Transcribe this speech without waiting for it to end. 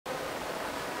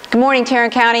Good morning,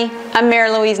 Tarrant County. I'm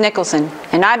Mary Louise Nicholson,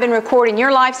 and I've been recording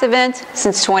your life's events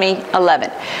since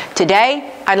 2011.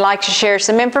 Today, I'd like to share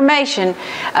some information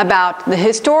about the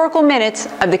historical minutes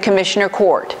of the Commissioner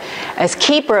Court. As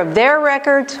keeper of their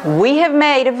records, we have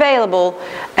made available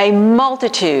a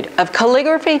multitude of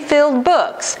calligraphy-filled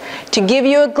books to give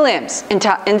you a glimpse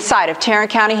inside of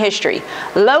Tarrant County history.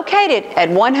 Located at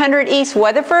 100 East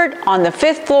Weatherford on the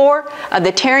 5th floor of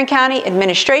the Tarrant County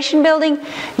Administration Building,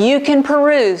 you can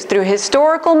peruse through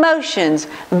historical motions,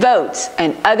 votes,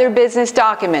 and other business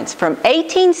documents from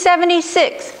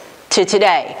 1876 to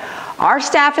today. Our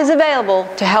staff is available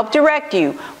to help direct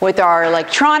you with our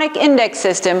electronic index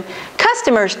system.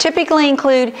 Customers typically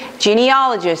include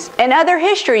genealogists and other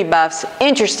history buffs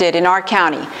interested in our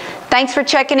county. Thanks for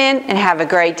checking in and have a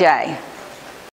great day.